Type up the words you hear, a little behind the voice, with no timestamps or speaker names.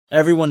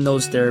Everyone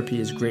knows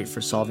therapy is great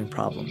for solving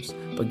problems,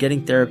 but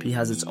getting therapy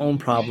has its own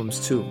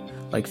problems too,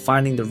 like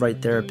finding the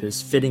right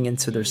therapist, fitting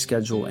into their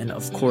schedule, and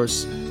of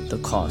course,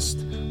 the cost.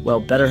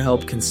 Well,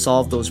 BetterHelp can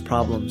solve those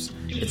problems.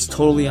 It's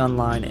totally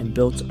online and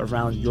built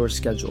around your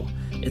schedule.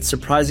 It's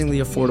surprisingly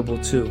affordable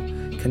too.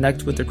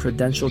 Connect with a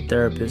credentialed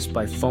therapist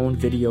by phone,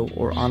 video,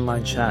 or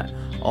online chat,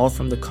 all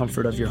from the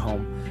comfort of your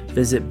home.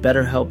 Visit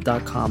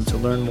BetterHelp.com to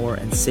learn more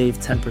and save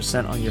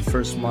 10% on your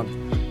first month.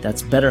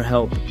 That's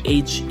BetterHelp,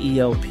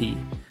 H-E-L-P.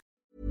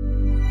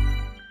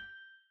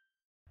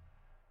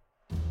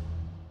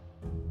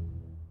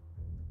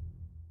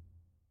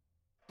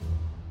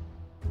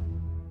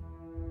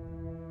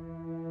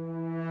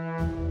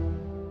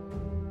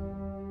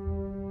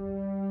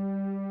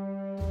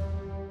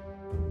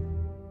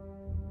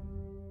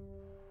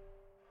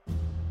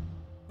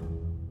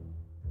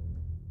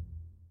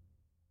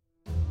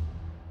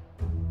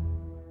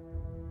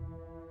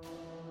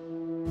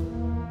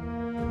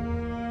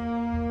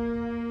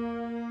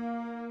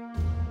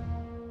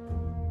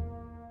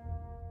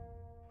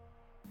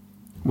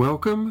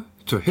 Welcome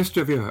to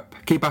History of Europe,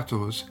 Key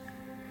Battles,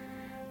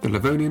 the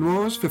Livonian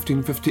Wars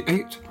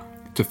 1558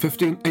 to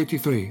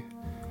 1583,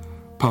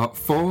 Part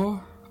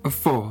 4 of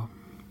 4.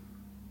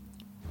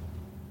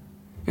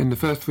 In the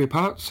first three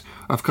parts,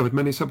 I've covered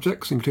many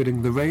subjects,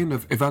 including the reign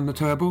of Ivan the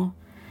Terrible,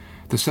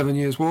 the 7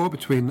 Years' War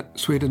between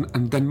Sweden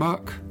and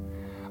Denmark,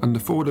 and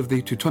the fall of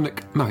the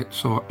Teutonic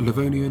Knights, or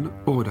Livonian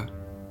Order.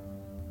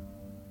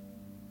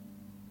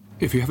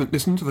 If you haven't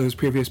listened to those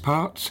previous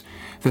parts,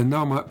 then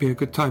now might be a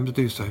good time to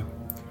do so.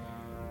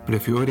 But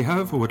if you already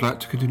have, or would like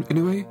to continue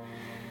anyway,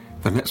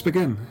 then let's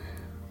begin.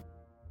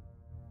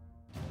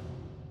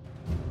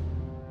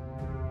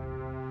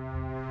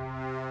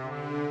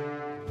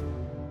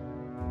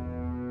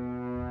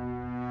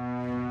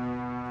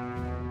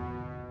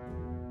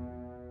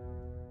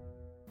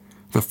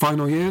 The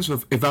final years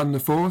of Ivan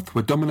IV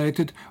were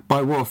dominated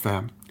by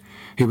warfare.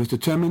 He was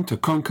determined to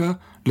conquer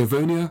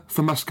Livonia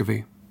for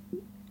Muscovy.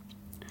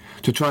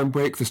 To try and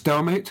break the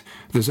stalemate,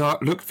 the Tsar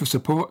looked for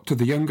support to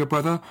the younger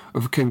brother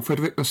of King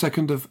Frederick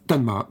II of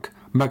Denmark,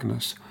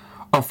 Magnus,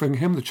 offering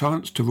him the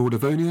chance to rule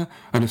Livonia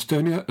and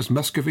Estonia as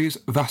Muscovy's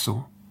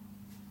vassal.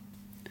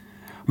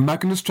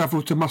 Magnus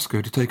travelled to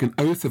Moscow to take an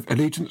oath of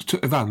allegiance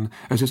to Ivan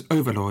as his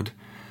overlord,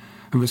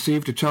 and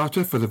received a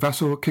charter for the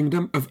vassal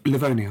kingdom of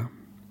Livonia.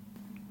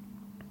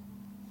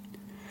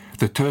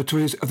 The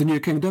territories of the new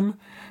kingdom,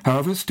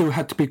 however, still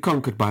had to be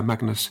conquered by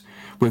Magnus,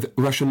 with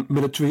Russian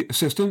military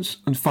assistance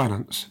and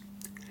finance.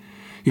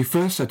 He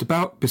first set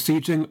about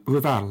besieging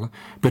Reval,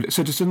 but its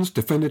citizens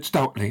defended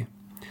stoutly.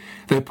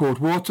 They poured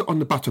water on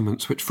the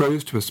battlements, which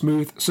froze to a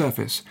smooth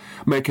surface,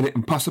 making it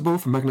impossible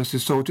for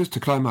Magnus's soldiers to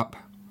climb up.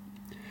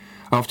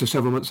 After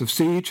several months of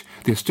siege,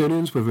 the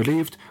Estonians were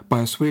relieved by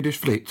a Swedish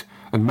fleet,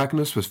 and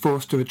Magnus was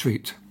forced to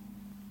retreat.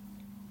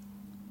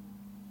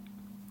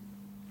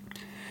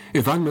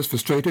 Ivan was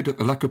frustrated at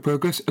the lack of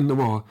progress in the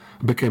war,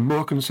 and became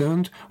more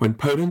concerned when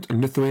Poland and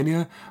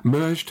Lithuania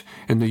merged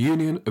in the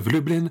Union of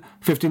Lublin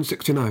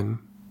 1569.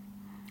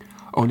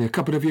 Only a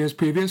couple of years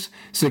previous,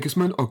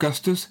 Sigismund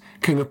Augustus,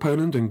 King of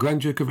Poland and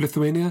Grand Duke of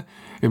Lithuania,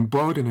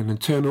 embroiled in an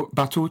internal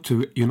battle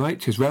to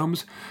unite his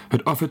realms,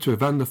 had offered to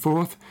Ivan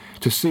IV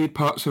to cede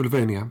parts of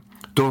Livonia,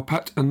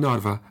 Dorpat and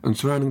Narva, and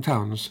surrounding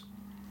towns.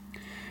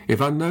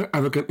 Ivan now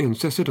arrogantly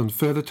insisted on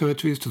further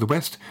territories to the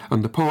west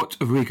and the port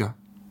of Riga.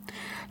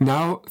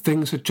 Now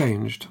things had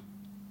changed.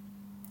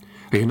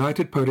 A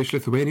united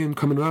Polish-Lithuanian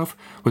Commonwealth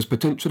was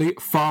potentially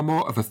far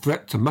more of a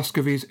threat to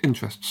Muscovy's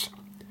interests.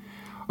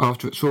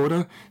 After its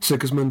ruler,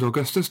 Sigismund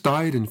Augustus,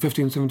 died in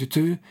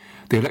 1572,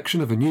 the election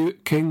of a new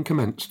king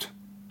commenced.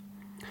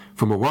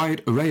 From a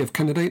wide array of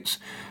candidates,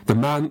 the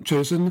man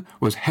chosen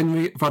was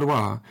Henry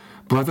Valois,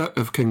 brother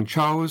of King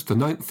Charles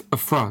IX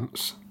of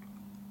France.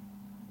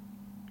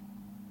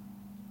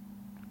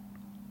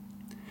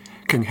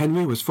 King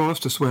Henry was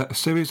forced to swear a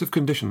series of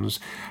conditions,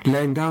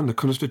 laying down the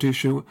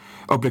constitutional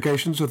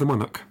obligations of the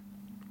monarch.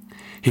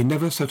 He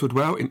never settled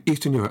well in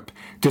Eastern Europe,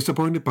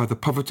 disappointed by the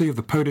poverty of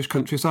the Polish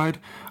countryside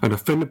and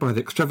offended by the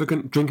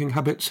extravagant drinking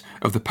habits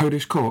of the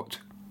Polish court.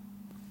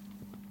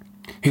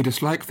 He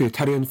disliked the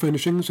Italian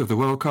furnishings of the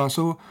royal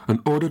castle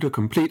and ordered a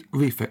complete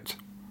refit.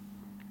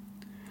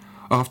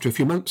 After a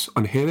few months,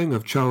 on hearing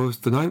of Charles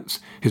IX,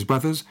 his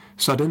brother's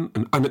sudden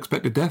and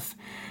unexpected death,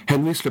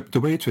 Henry slipped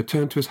away to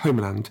return to his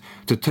homeland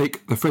to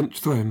take the French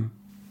throne.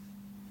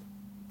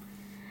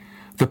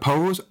 The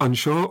Poles,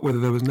 unsure whether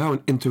there was now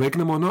an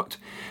interregnum or not,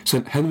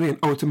 sent Henry an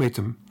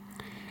ultimatum.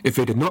 If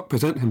he did not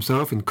present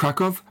himself in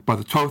Krakow by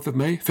the 12th of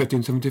May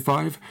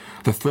 1575,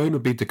 the throne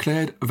would be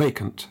declared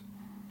vacant.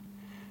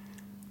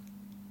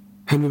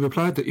 Henry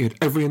replied that he had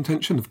every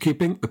intention of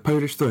keeping the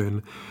Polish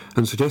throne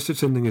and suggested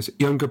sending his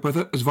younger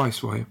brother as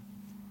viceroy.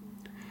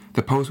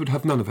 The Poles would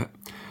have none of it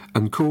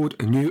and called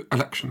a new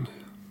election.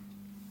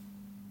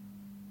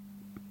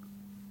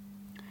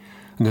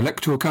 An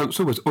electoral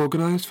council was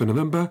organised for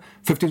November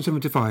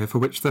 1575, for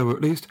which there were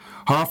at least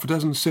half a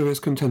dozen serious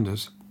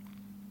contenders.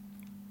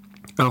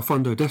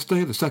 Alfonso d'Este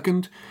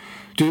II,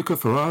 Duke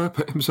of Ferrara,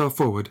 put himself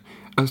forward,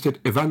 as did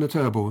Ivan the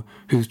Terrible,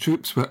 whose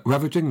troops were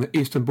ravaging the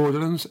eastern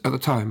borderlands at the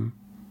time.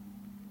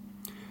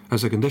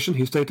 As a condition,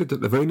 he stated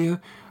that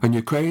Livonia and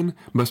Ukraine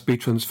must be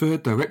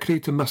transferred directly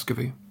to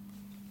Muscovy.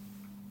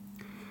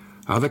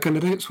 Other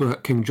candidates were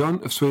King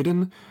John of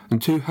Sweden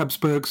and 2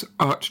 Habsburg's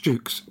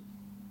archdukes.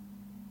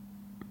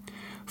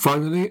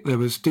 Finally, there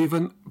was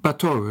Stephen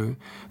Batoru,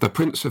 the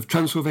Prince of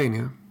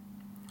Transylvania.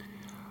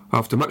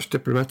 After much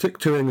diplomatic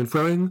toing and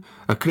froing,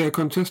 a clear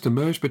contest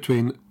emerged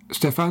between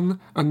Stefan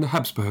and the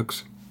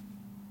Habsburgs.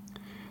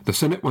 The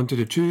Senate wanted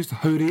to choose the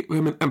Holy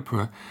Roman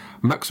Emperor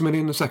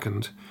Maximilian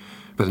II,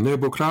 but the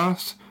noble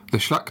class, the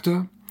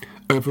Schlachter,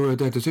 overrode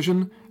their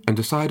decision and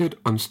decided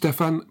on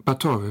Stefan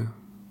Batoru.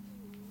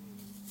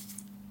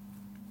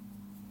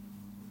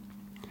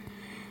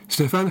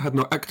 Stefan had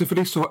not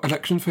actively sought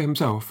election for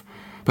himself,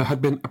 but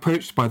had been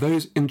approached by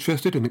those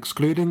interested in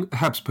excluding the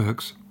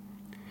Habsburgs.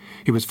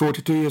 He was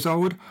 42 years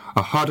old,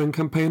 a hardened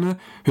campaigner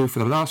who for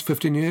the last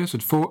 15 years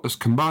had fought as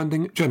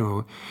commanding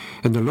general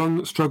in the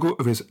long struggle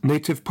of his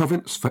native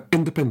province for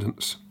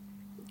independence.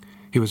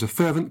 He was a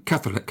fervent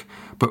Catholic,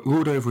 but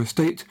ruled over a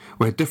state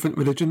where different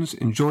religions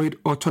enjoyed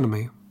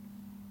autonomy.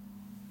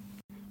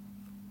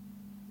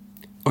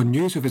 On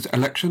news of his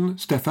election,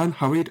 Stefan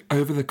hurried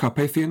over the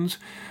Carpathians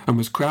and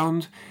was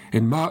crowned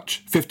in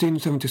March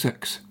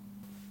 1576.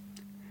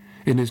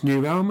 In his new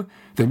realm,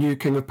 the new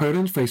King of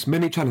Poland faced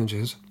many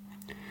challenges.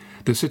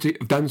 The city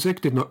of Danzig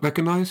did not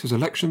recognise his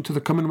election to the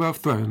Commonwealth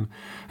throne,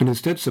 and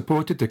instead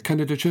supported the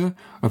candidature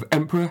of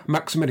Emperor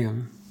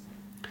Maximilian.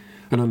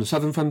 And on the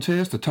southern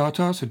frontiers, the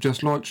Tatars had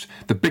just launched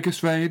the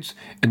biggest raids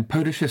in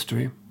Polish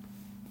history.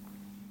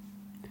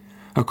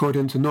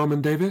 According to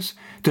Norman Davis,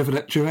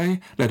 Develet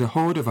led a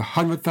horde of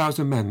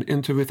 100,000 men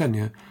into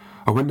Ruthenia,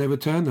 and when they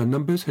returned their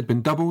numbers had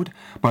been doubled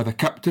by the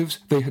captives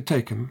they had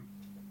taken.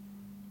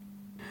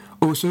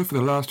 Also, for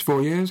the last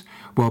 4 years,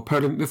 while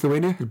Poland and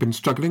Lithuania had been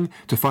struggling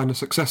to find a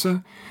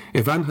successor,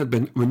 Ivan had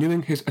been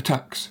renewing his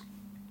attacks.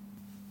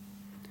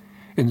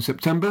 In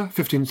September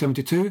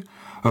 1572,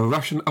 a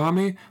Russian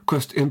army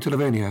crossed into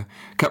Livonia,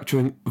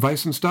 capturing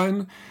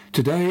Weissenstein,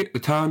 today the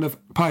town of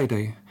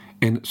Paide,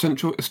 in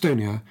central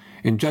Estonia,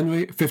 in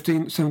January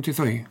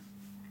 1573.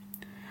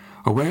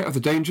 Aware of the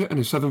danger in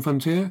his southern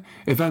frontier,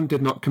 Ivan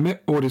did not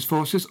commit all his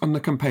forces on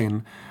the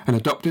campaign and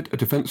adopted a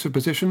defensive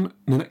position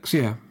the next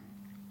year.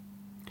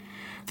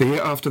 The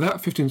year after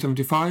that,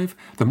 1575,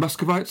 the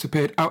Muscovites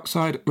appeared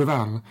outside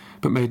Reval,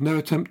 but made no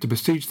attempt to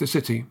besiege the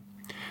city,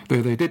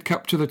 though they did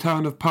capture the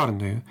town of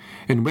Parnu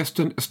in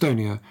western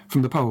Estonia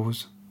from the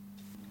Poles.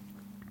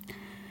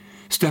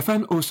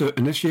 Stefan also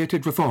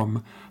initiated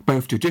reform,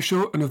 both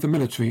judicial and of the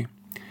military.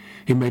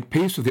 He made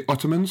peace with the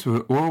Ottomans who were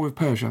at war with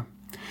Persia,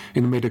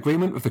 and made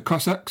agreement with the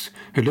Cossacks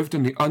who lived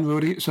in the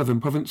unruly southern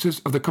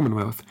provinces of the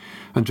Commonwealth,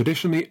 and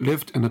traditionally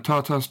lived in the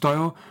Tatar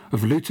style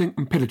of looting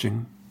and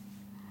pillaging.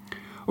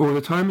 All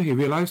the time he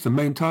realised the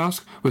main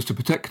task was to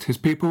protect his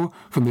people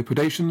from the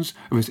predations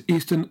of his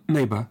eastern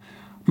neighbour,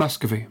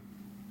 Muscovy.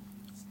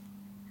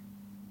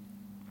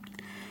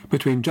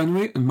 Between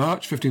January and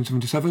March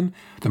 1577,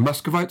 the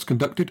Muscovites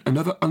conducted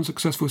another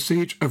unsuccessful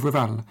siege of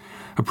Reval,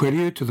 a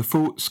prelude to the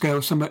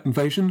full-scale summer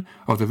invasion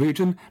of the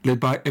region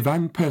led by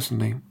Ivan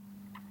personally.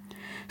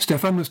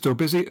 Stefan was still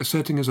busy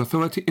asserting his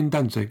authority in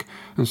Danzig,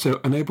 and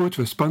so unable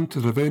to respond to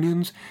the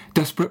Livonians'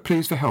 desperate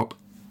pleas for help.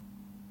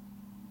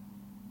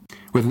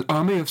 With an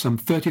army of some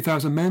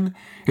 30,000 men,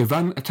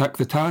 Ivan attacked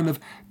the town of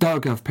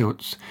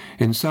Daugavpils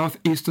in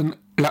southeastern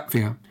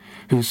Latvia,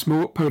 whose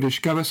small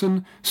Polish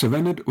garrison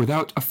surrendered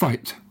without a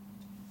fight.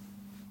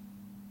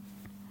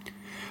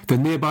 The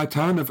nearby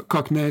town of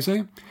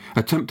Koknese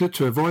attempted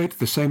to avoid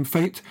the same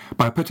fate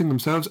by putting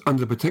themselves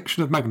under the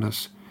protection of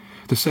Magnus,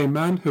 the same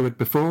man who had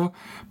before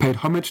paid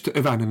homage to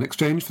Ivan in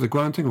exchange for the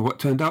granting of what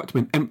turned out to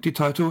be an empty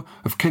title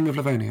of King of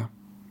Livonia.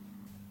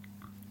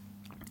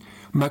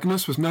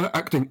 Magnus was now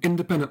acting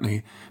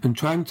independently and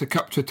trying to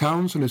capture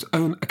towns on his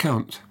own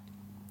account.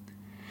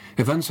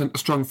 Ivan sent a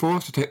strong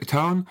force to take the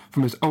town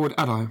from his old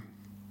ally.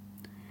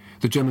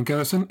 The German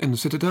garrison in the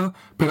citadel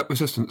put up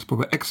resistance but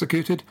were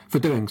executed for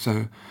doing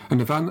so,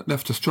 and Ivan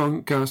left a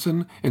strong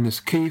garrison in this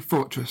key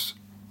fortress.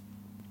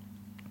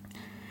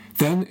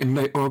 Then, in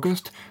late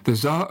August, the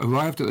Tsar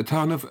arrived at the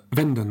town of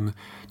Venden,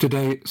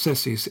 today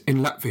Cesis, in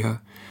Latvia,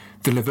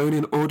 the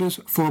Livonian Order's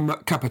former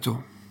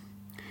capital.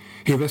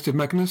 He arrested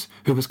Magnus,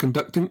 who was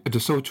conducting a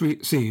desultory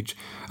siege,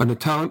 and the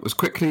town was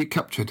quickly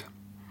captured.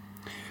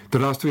 The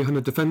last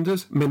 300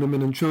 defenders, men,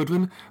 women and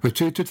children,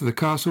 retreated to the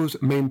castle's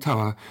main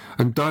tower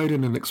and died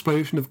in an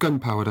explosion of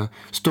gunpowder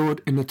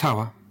stored in the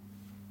tower.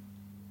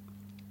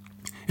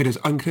 It is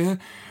unclear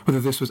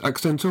whether this was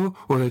accidental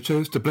or they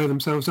chose to blow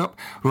themselves up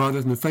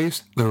rather than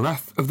face the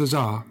wrath of the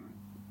Tsar.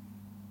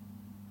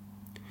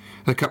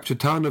 The captured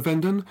town of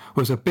Venden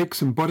was a big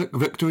symbolic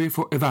victory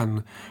for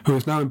Ivan, who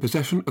was now in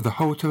possession of the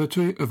whole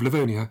territory of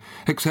Livonia,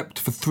 except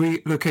for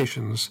 3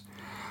 locations: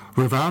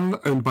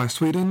 Reval, owned by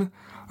Sweden,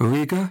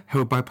 Riga,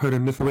 held by Poland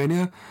and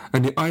Lithuania,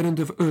 and the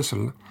island of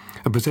Ursel,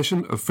 a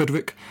possession of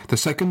Frederick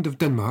II of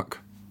Denmark.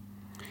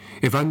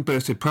 Ivan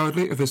boasted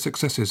proudly of his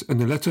successes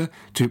in a letter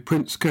to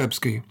Prince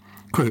Kurbsky.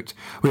 Quote,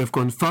 "We have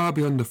gone far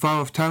beyond the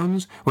far-off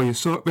towns where you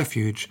sought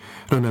refuge,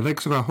 and on the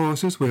legs of our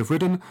horses we have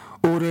ridden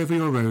all over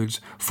your roads,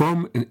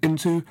 from and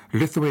into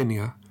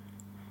Lithuania."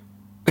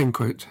 End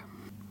quote.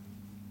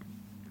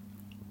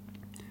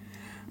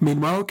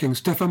 Meanwhile, King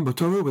Stefan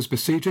Batory was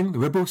besieging the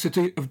rebel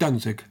city of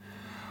Danzig.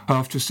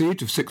 After a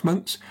siege of 6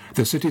 months,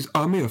 the city's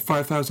army of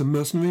 5,000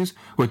 mercenaries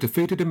were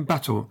defeated in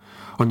battle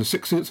on the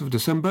 16th of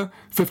December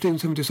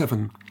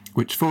 1577,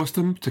 which forced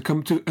them to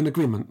come to an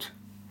agreement.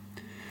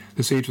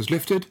 The siege was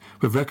lifted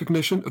with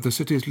recognition of the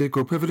city's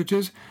legal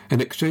privileges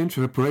in exchange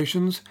for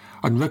reparations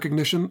and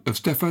recognition of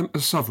Stefan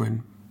as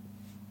sovereign.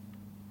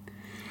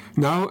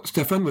 Now,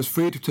 Stefan was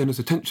free to turn his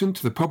attention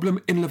to the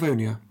problem in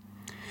Livonia.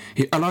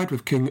 He allied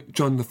with King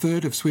John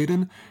III of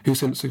Sweden, who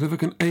sent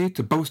significant aid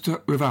to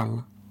bolster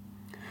Reval.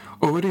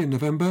 Already in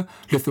November,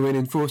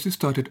 Lithuanian forces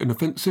started an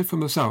offensive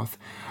from the south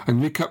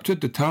and recaptured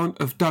the town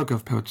of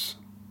Daugavpils.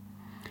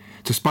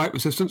 Despite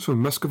resistance from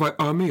a Muscovite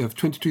army of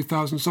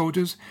 22,000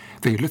 soldiers,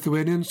 the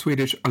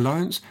Lithuanian-Swedish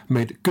alliance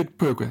made good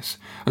progress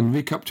and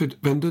recaptured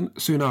Venden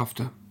soon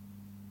after.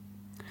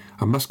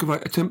 A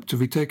Muscovite attempt to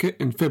retake it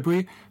in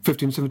February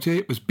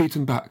 1578 was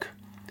beaten back.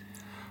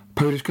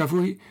 Polish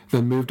cavalry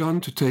then moved on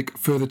to take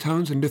further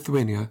towns in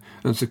Lithuania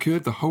and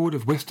secured the whole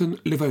of western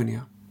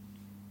Livonia.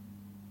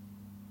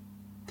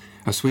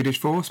 A Swedish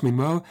force,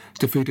 meanwhile,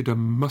 defeated a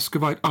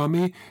Muscovite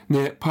army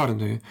near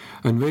Parnu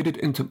and raided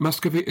into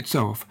Muscovy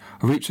itself,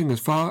 reaching as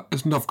far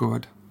as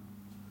Novgorod.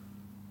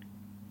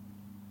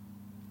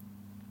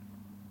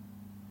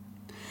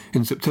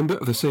 In September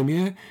of the same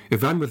year,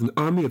 Ivan, with an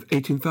army of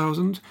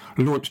 18,000,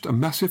 launched a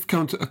massive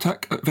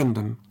counter-attack at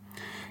Venden.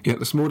 Yet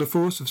the smaller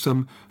force of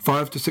some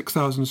 5,000 to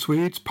 6,000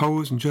 Swedes,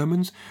 Poles and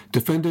Germans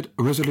defended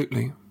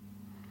resolutely.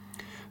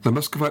 The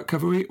Muscovite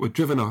cavalry were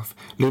driven off,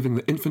 leaving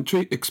the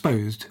infantry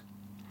exposed.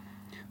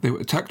 They were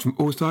attacked from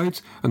all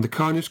sides, and the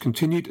carnage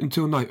continued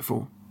until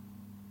nightfall.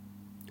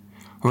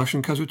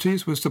 Russian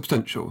casualties were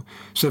substantial.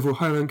 Several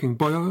high-ranking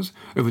boyars,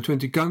 over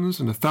 20 guns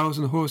and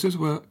 1,000 horses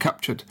were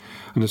captured,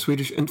 and the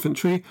Swedish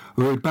infantry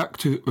rode back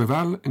to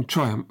Reval in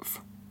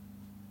triumph.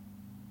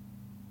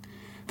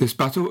 This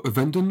battle of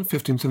Venden,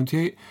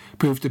 1578,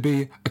 proved to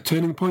be a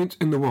turning point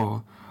in the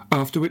war,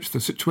 after which the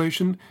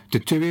situation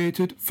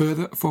deteriorated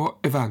further for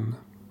Ivan.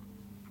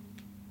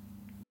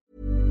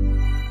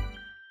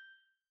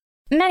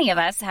 Many of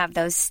us have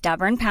those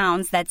stubborn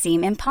pounds that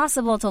seem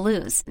impossible to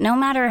lose, no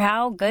matter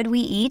how good we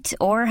eat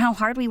or how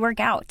hard we work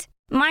out.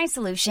 My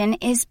solution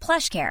is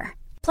PlushCare.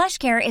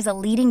 PlushCare is a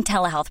leading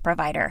telehealth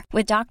provider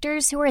with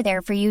doctors who are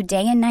there for you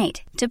day and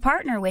night to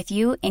partner with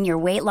you in your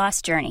weight loss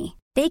journey.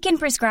 They can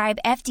prescribe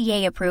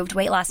FDA-approved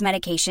weight loss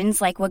medications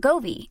like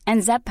Wegovy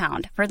and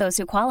Zepbound for those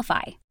who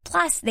qualify.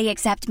 Plus, they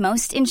accept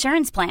most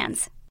insurance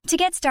plans. To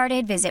get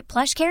started, visit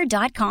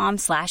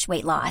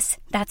plushcare.com/weightloss.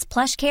 That's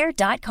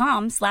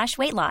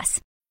plushcare.com/weightloss.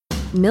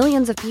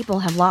 Millions of people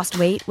have lost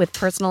weight with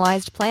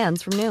personalized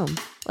plans from Noom.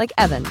 Like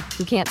Evan,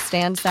 who can't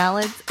stand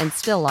salads and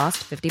still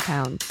lost 50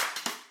 pounds.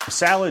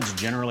 Salads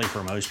generally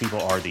for most people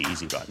are the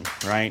easy button,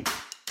 right?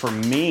 For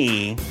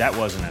me, that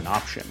wasn't an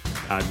option.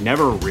 I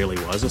never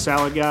really was a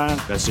salad guy.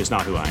 That's just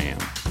not who I am.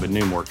 But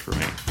Noom worked for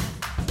me.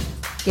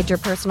 Get your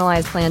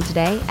personalized plan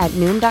today at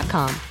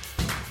Noom.com.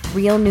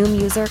 Real Noom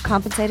user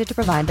compensated to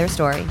provide their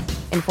story.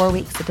 In 4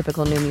 weeks, the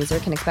typical Noom user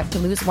can expect to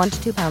lose 1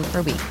 to 2 pounds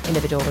per week.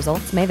 Individual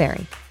results may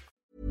vary.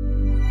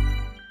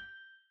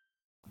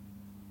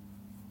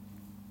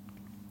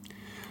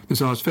 The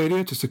Tsar's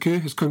failure to secure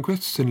his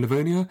conquests in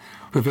Livonia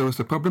reveals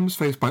the problems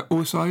faced by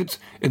all sides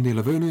in the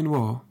Livonian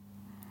War.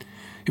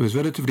 It was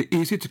relatively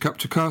easy to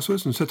capture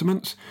castles and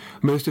settlements,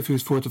 most of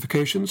whose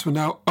fortifications were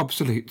now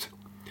obsolete,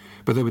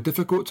 but they were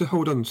difficult to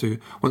hold on to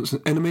once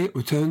an enemy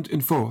returned in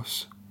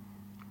force.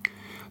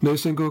 No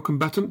single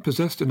combatant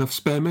possessed enough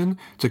spare men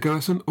to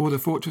garrison all the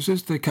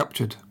fortresses they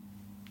captured.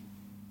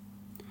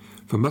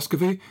 For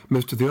Muscovy,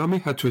 most of the army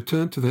had to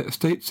return to their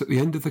estates at the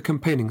end of the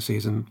campaigning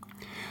season.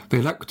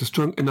 They lacked a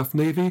strong enough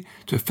navy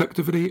to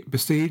effectively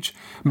besiege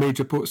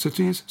major port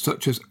cities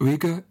such as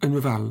Riga and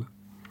Reval,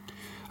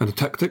 and the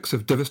tactics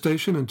of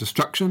devastation and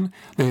destruction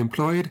they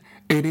employed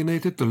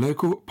alienated the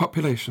local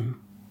population.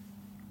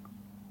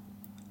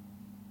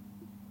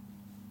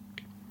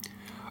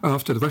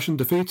 After the Russian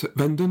defeat at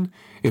Venden,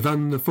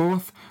 Ivan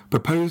IV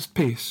proposed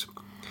peace,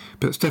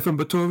 but Stefan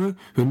Batory,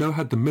 who now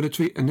had the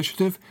military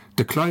initiative,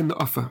 declined the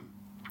offer.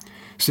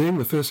 Seeing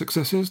the first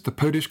successes, the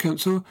Polish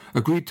Council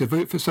agreed to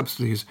vote for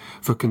subsidies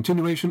for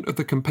continuation of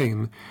the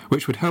campaign,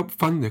 which would help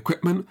fund the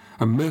equipment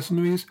and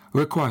mercenaries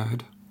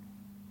required.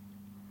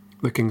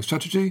 The king's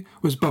strategy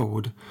was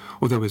bold.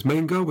 Although his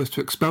main goal was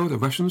to expel the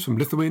Russians from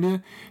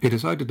Lithuania, he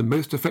decided the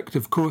most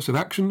effective course of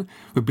action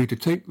would be to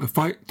take the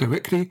fight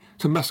directly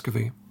to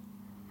Muscovy.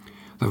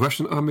 The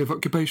Russian army of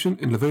occupation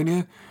in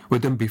Livonia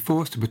would then be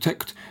forced to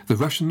protect the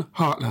Russian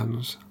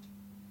heartlands.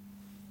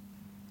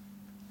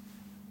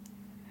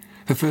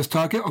 The first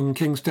target on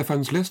King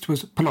Stefan's list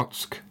was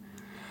Polotsk.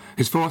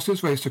 His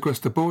forces raced across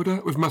the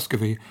border with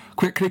Muscovy,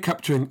 quickly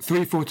capturing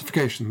 3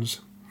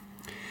 fortifications.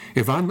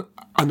 Ivan,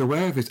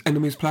 unaware of his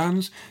enemy's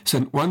plans,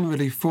 sent one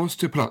relief force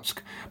to Polotsk,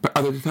 but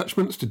other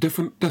detachments to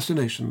different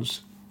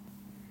destinations.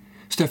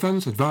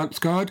 Stefan's advance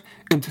guard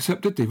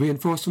intercepted the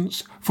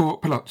reinforcements for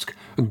Polotsk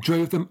and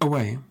drove them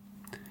away.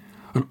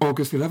 On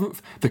August 11th,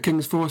 the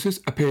king's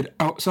forces appeared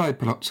outside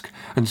Polotsk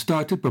and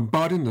started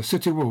bombarding the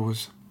city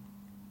walls.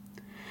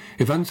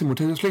 Ivan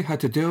simultaneously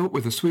had to deal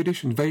with the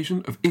Swedish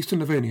invasion of eastern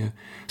Livonia,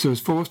 so was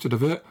forced to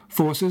divert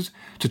forces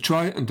to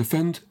try and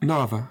defend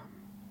Narva.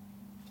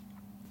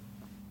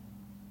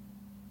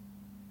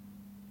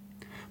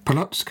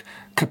 Polotsk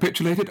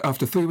capitulated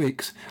after 3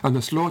 weeks, and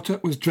the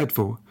slaughter was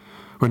dreadful.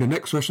 When the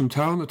next Russian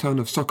town, the town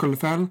of Sokol,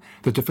 fell,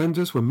 the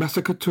defenders were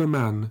massacred to a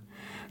man.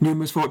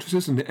 Numerous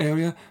fortresses in the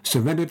area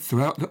surrendered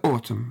throughout the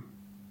autumn.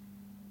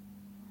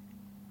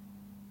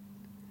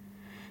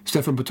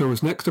 Stefan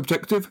Batur's next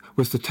objective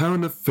was the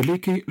town of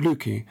Veliki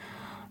Luki,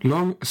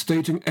 long a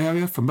staging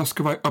area for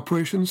Muscovite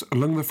operations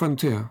along the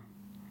frontier.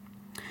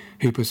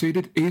 He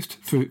proceeded east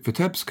through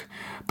Vitebsk,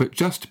 but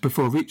just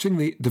before reaching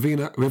the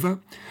Dvina River,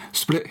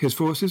 split his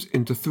forces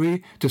into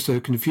 3 to sow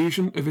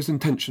confusion of his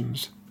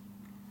intentions.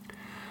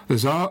 The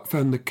Tsar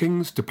found the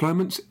king's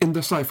deployments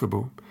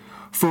indecipherable.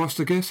 Forced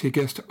to guess, he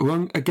guessed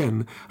wrong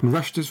again and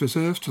rushed his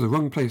reserves to the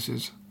wrong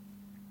places.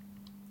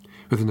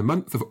 Within the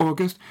month of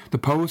August, the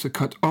Poles had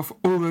cut off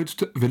all roads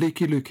to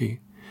Veliki Luki.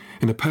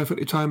 In a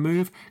perfectly timed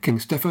move, King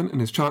Stefan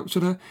and his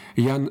chancellor,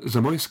 Jan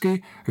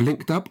Zamoyski,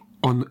 linked up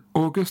on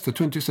August the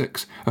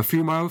 26th, a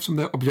few miles from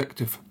their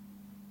objective.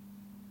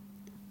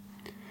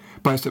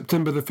 By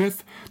September the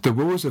 5th, the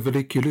walls of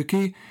Veliki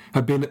Luki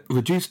had been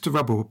reduced to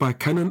rubble by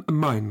cannon and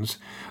mines,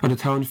 and the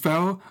town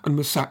fell and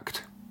was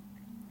sacked.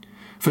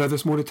 Further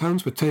smaller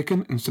towns were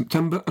taken in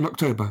September and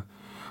October,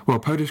 while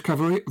Polish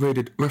cavalry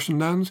raided Russian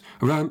lands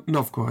around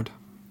Novgorod.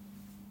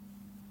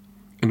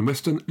 In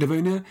western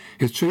Livonia,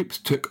 his troops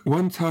took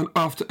one town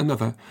after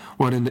another,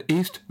 while in the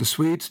east the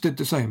Swedes did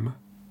the same.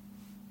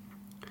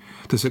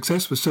 The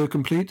success was so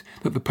complete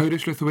that the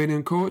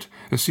Polish-Lithuanian court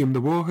assumed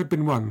the war had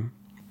been won.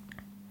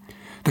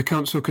 The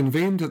council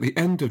convened at the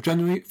end of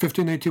January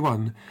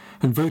 1581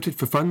 and voted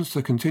for funds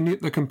to continue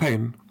the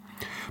campaign,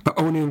 but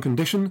only on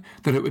condition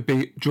that it would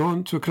be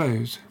drawn to a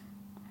close.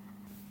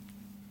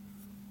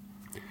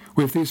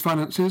 With these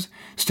finances,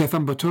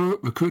 Stefan Batur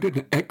recruited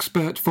an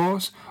expert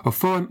force of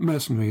foreign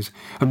mercenaries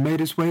and made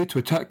his way to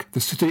attack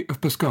the city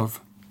of Pskov.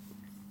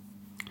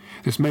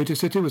 This major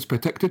city was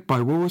protected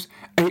by walls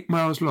 8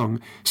 miles long,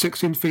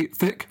 16 feet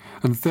thick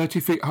and 30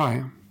 feet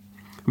high,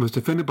 and was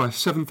defended by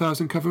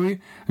 7,000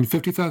 cavalry and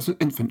 50,000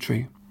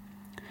 infantry.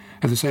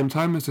 At the same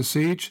time as the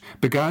siege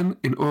began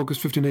in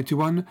August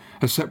 1581,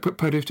 a separate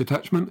Polish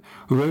detachment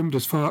roamed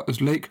as far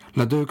as Lake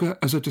Ladoga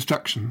as a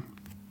distraction.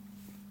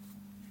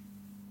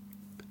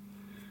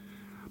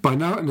 By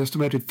now, an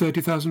estimated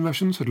 30,000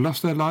 Russians had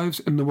lost their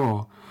lives in the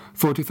war.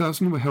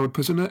 40,000 were held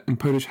prisoner in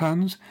Polish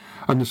hands,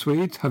 and the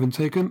Swedes, having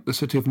taken the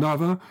city of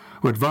Narva,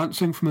 were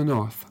advancing from the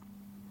north.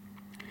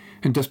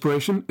 In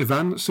desperation,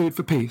 Ivan sued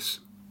for peace.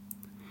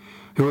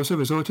 He also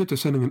resorted to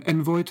sending an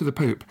envoy to the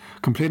Pope,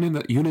 complaining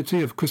that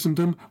unity of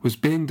Christendom was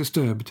being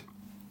disturbed.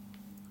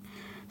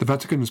 The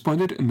Vatican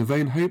responded in the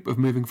vain hope of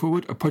moving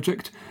forward a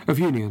project of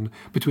union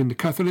between the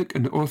Catholic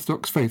and the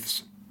Orthodox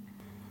faiths.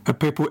 A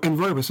papal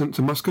envoy was sent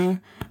to Moscow,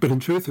 but in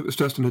truth it was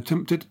just an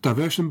attempted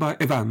diversion by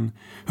Ivan,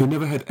 who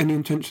never had any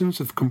intentions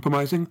of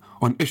compromising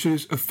on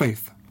issues of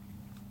faith.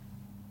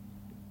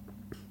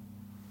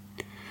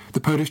 The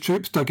Polish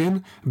troops dug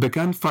in and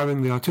began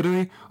firing the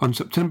artillery on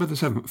September the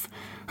 7th,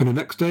 and the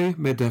next day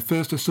made their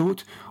first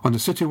assault on the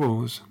city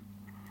walls.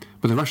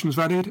 But the Russians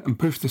rallied and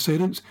pushed the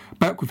assailants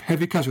back with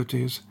heavy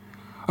casualties.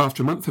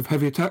 After a month of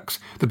heavy attacks,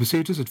 the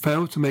besiegers had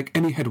failed to make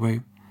any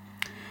headway.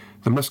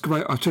 The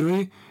Muscovite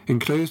artillery,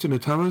 enclosed in the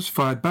towers,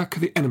 fired back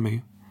at the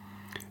enemy.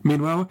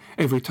 Meanwhile,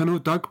 every tunnel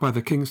dug by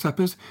the king's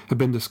sappers had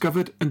been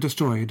discovered and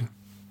destroyed.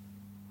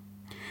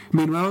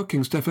 Meanwhile,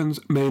 King Stefan's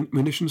main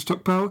munition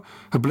stockpile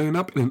had blown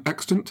up in an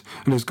accident,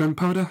 and his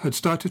gunpowder had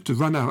started to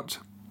run out.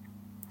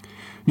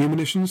 New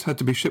munitions had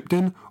to be shipped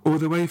in all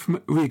the way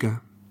from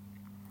Riga.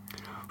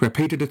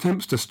 Repeated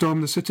attempts to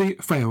storm the city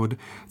failed,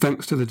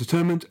 thanks to the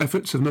determined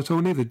efforts of not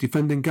only the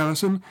defending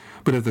garrison,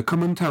 but of the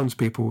common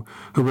townspeople,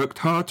 who worked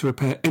hard to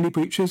repair any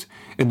breaches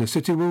in the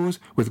city walls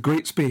with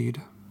great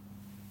speed.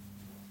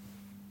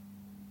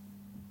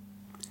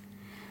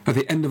 At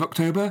the end of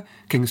October,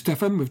 King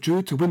Stefan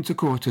withdrew to winter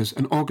quarters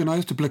and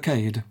organised a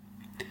blockade.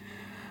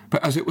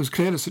 But as it was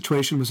clear the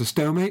situation was a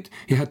stalemate,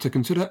 he had to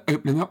consider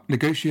opening up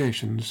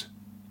negotiations.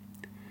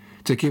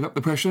 To keep up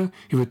the pressure,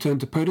 he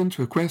returned to Poland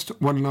to request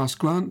one last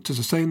grant to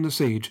sustain the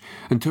siege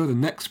until the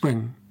next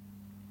spring.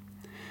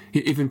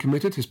 He even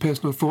committed his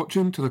personal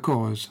fortune to the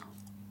cause.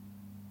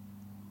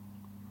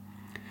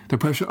 The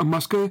pressure on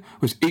Moscow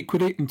was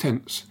equally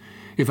intense.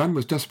 Ivan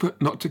was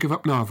desperate not to give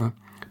up Narva,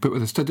 but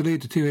with a steadily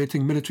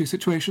deteriorating military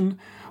situation,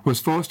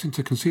 was forced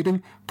into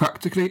conceding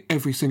practically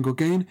every single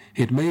gain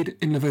he had made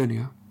in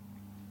Livonia.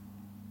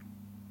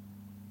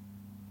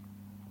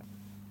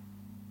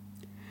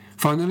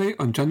 Finally,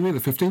 on January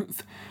the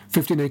 15th,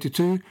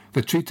 1582,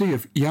 the Treaty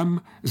of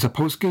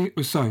Yam-Zapolski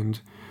was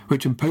signed,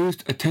 which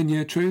imposed a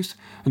 10-year truce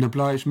and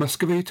obliged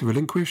Muscovy to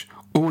relinquish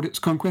all its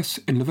conquests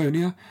in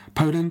Livonia,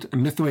 Poland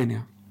and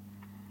Lithuania.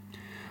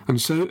 And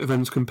so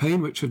Ivan's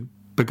campaign, which had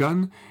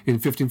begun in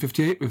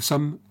 1558 with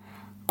some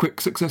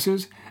quick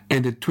successes,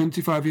 ended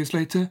 25 years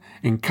later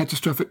in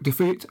catastrophic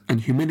defeat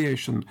and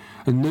humiliation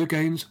and no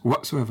gains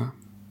whatsoever.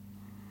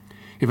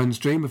 Ivan's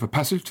dream of a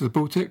passage to the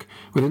Baltic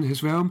within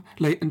his realm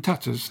lay in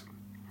tatters.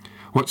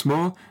 What's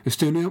more,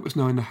 Estonia was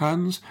now in the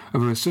hands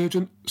of a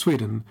resurgent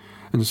Sweden,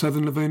 and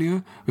southern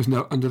Livonia was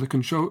now under the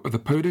control of the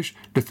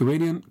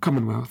Polish-Lithuanian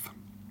Commonwealth.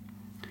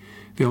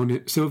 The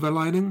only silver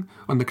lining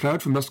on the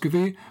cloud for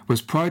Muscovy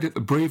was pride at the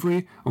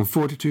bravery and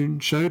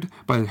fortitude showed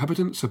by the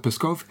inhabitants of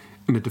Pskov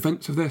in the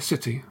defence of their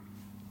city.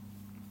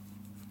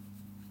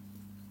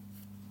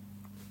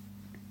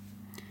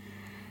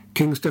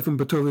 King Stefan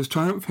Batory's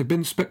triumph had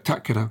been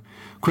spectacular,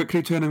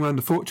 quickly turning around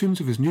the fortunes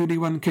of his newly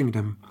won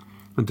kingdom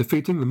and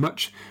defeating the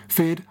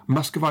much-feared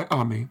Muscovite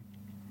army.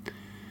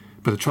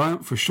 But the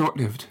triumph was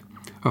short-lived.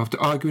 After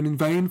arguing in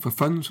vain for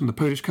funds from the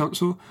Polish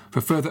council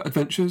for further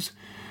adventures,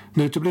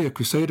 notably a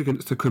crusade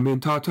against the Crimean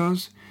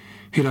Tatars,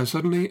 he died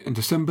suddenly in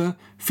December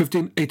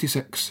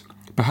 1586,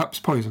 perhaps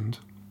poisoned.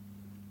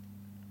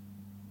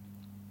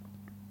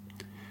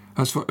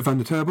 As for Ivan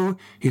the Terrible,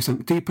 he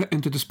sank deeper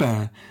into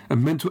despair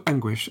and mental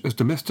anguish as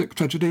domestic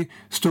tragedy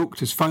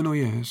stalked his final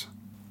years.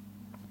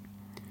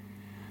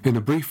 In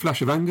a brief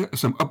flash of anger at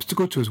some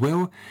obstacle to his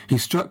will, he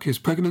struck his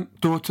pregnant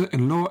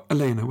daughter-in-law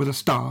Elena with a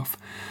staff,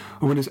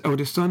 and when his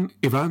eldest son,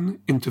 Ivan,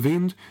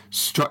 intervened,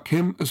 struck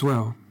him as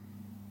well.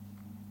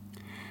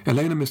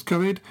 Elena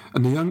miscarried,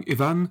 and the young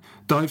Ivan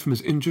died from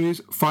his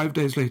injuries 5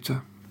 days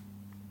later.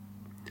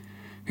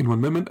 In one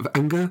moment of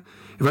anger,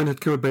 Ivan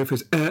had killed both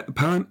his heir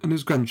apparent and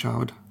his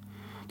grandchild.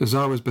 The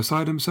Tsar was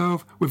beside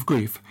himself with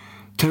grief,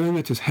 tearing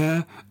at his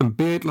hair and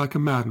beard like a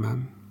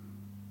madman.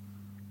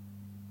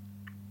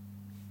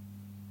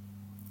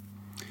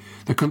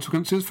 The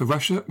consequences for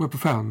Russia were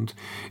profound.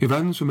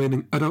 Ivan's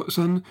remaining adult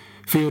son,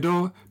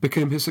 Fyodor,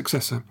 became his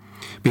successor,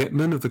 but yet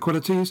none of the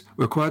qualities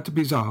required to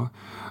be Tsar,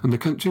 and the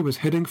country was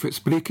heading for its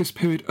bleakest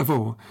period of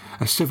all,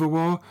 a civil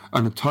war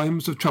and the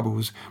times of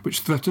troubles which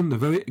threatened the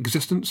very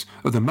existence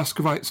of the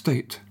Muscovite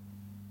state.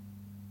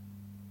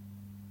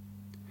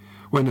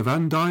 When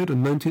Ivan died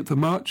on 19th of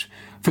March,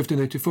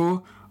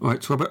 1584,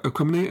 writes Robert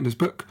O'Commoney in his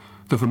book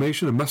The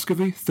Formation of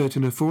Muscovy,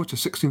 1304 to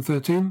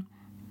 1613,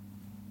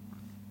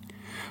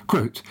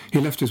 quote, he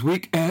left his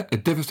weak heir a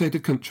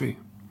devastated country.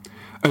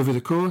 Over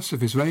the course of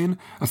his reign,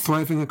 a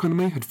thriving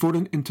economy had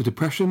fallen into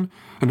depression,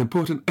 and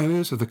important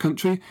areas of the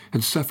country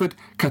had suffered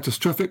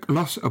catastrophic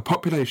loss of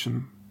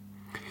population.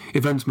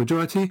 Ivan's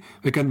majority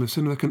began with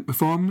significant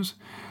reforms,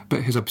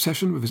 but his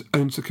obsession with his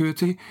own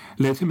security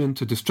led him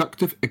into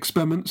destructive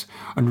experiments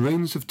and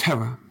reigns of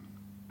terror.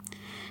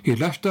 He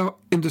lashed out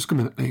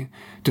indiscriminately,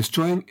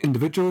 destroying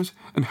individuals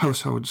and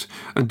households,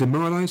 and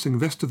demoralizing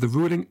the rest of the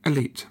ruling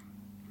elite.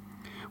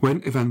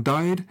 When Ivan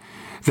died,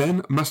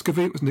 then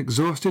Muscovy was an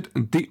exhausted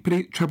and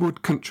deeply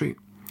troubled country.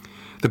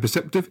 The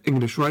perceptive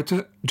English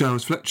writer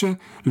Giles Fletcher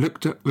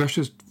looked at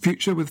Russia's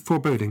future with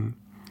foreboding.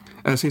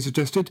 As he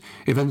suggested,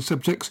 Ivan's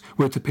subjects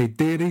were to pay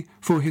dearly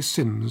for his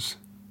sins.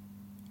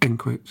 End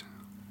quote.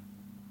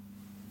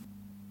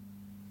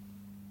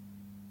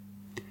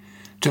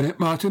 Janet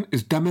Martin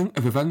is damning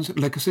of Ivan's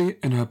legacy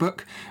in her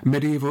book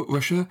Medieval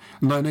Russia,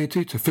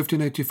 980 to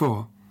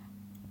 1584.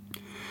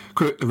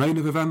 Quote, the reign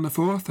of Ivan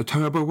IV, the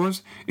Terrible,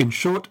 was, in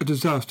short, a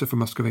disaster for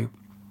Muscovy.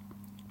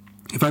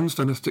 Ivan's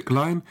dynastic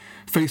line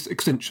faced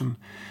extinction.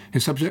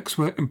 His subjects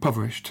were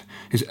impoverished,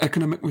 his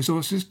economic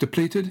resources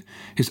depleted,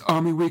 his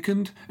army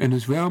weakened, and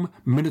his realm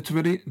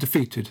militarily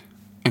defeated.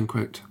 End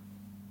quote.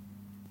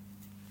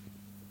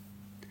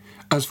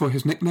 As for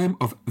his nickname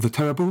of the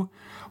Terrible,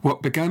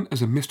 what began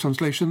as a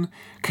mistranslation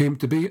came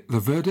to be the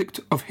verdict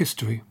of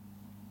history.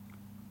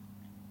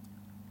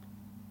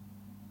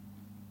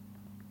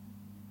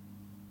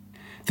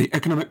 The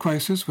economic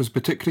crisis was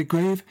particularly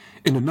grave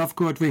in the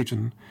Novgorod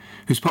region,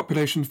 whose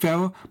population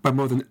fell by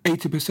more than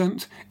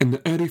 80% in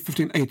the early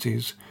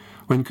 1580s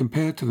when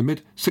compared to the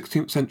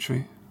mid-16th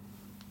century.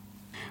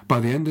 By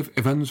the end of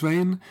Ivan's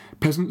reign,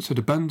 peasants had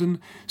abandoned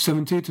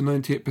 70 to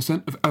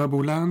 98% of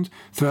arable land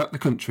throughout the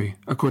country,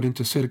 according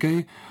to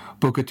Sergei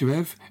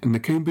Bogatyrev in the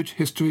Cambridge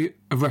History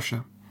of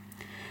Russia.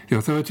 The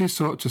authorities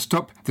sought to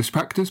stop this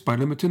practice by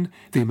limiting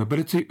the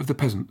mobility of the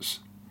peasants.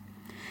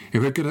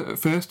 Irregular at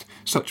first,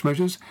 such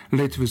measures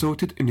later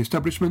resulted in the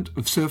establishment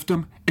of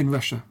serfdom in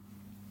Russia.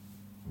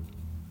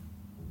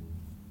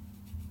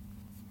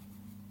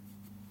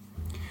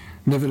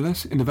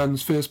 Nevertheless, in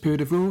Ivan's first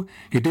period of rule,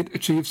 he did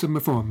achieve some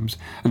reforms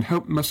and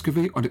helped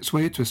Muscovy on its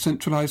way to a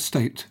centralized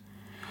state.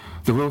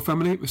 The royal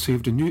family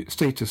received a new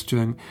status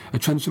during a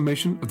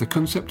transformation of the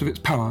concept of its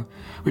power,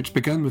 which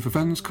began with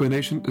Ivan's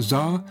coronation as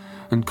Tsar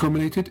and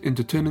culminated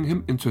into turning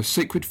him into a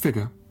sacred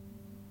figure.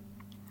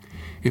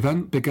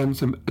 Ivan began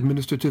some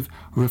administrative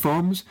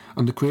reforms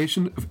and the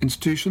creation of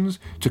institutions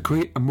to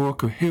create a more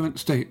coherent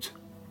state.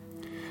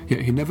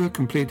 Yet he never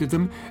completed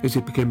them as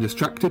he became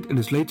distracted in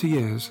his later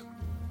years.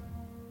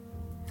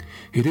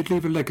 He did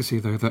leave a legacy,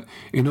 though, that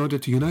in order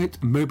to unite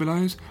and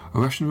mobilise,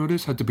 Russian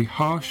rulers had to be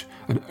harsh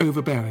and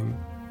overbearing.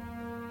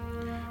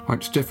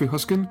 Writes Jeffrey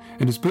Hoskin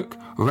in his book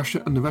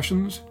Russia and the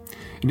Russians,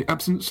 in the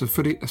absence of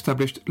fully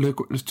established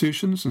local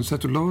institutions and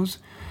settled laws,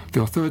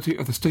 the authority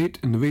of the state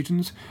in the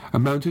regions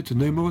amounted to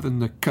no more than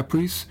the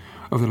caprice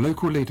of the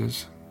local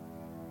leaders.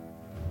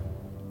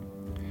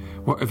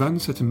 What Ivan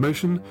set in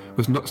motion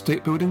was not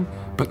state building,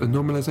 but the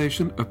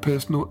normalisation of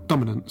personal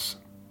dominance.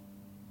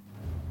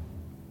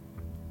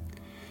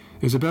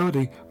 Isabel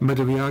de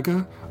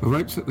Madariaga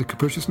writes that the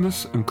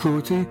capriciousness and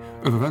cruelty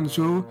of Ivan's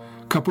rule,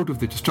 coupled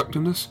with the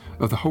destructiveness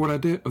of the whole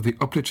idea of the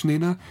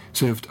Oprichnina,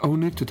 served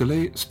only to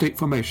delay state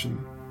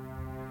formation.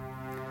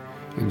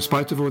 In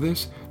spite of all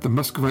this, the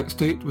Muscovite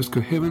state was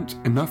coherent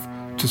enough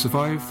to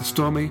survive the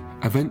stormy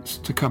events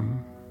to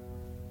come.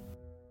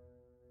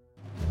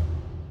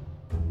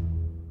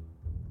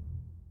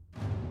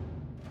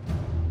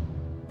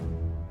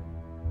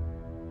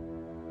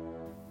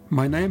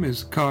 My name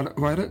is Carl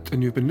Rylett,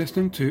 and you've been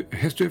listening to A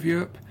History of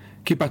Europe,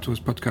 Key Battles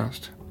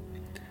podcast.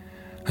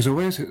 As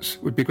always, it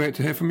would be great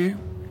to hear from you.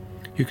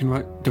 You can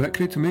write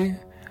directly to me,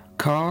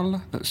 Carl,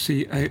 that's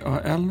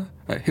C-A-R-L,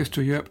 at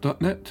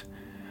historyeurope.net,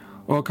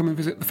 or come and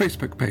visit the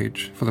Facebook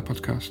page for the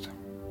podcast.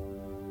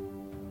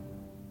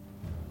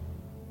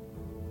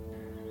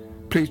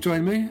 Please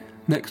join me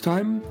next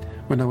time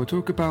when I will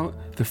talk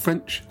about the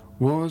French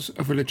Wars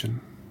of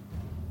Religion.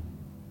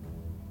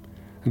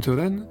 Until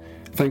then,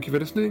 thank you for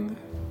listening,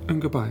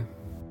 and goodbye.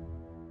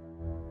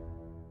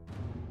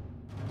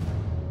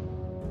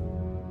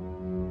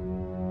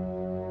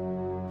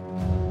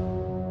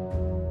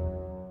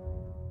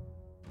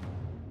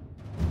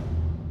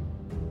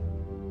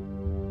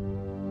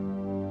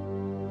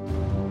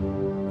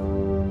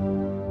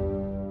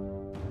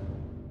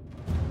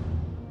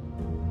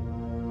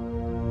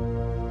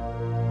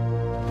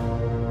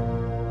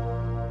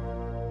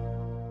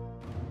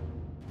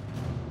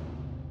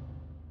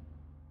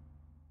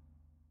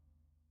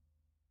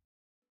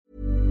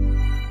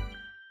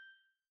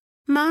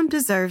 Mom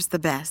deserves the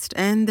best,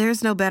 and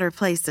there's no better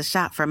place to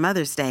shop for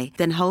Mother's Day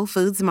than Whole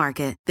Foods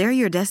Market. They're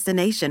your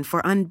destination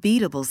for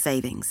unbeatable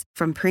savings,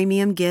 from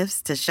premium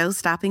gifts to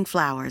show-stopping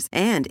flowers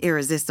and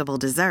irresistible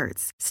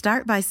desserts.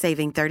 Start by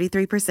saving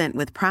 33%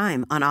 with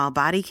Prime on all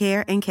body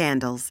care and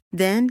candles.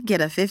 Then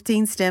get a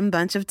 15-stem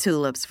bunch of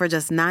tulips for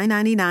just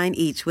 $9.99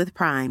 each with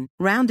Prime.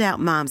 Round out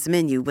Mom's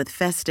menu with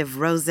festive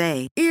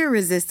rosé,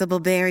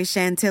 irresistible berry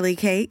chantilly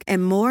cake,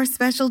 and more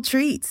special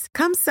treats.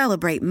 Come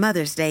celebrate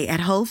Mother's Day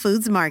at Whole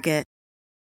Foods Market.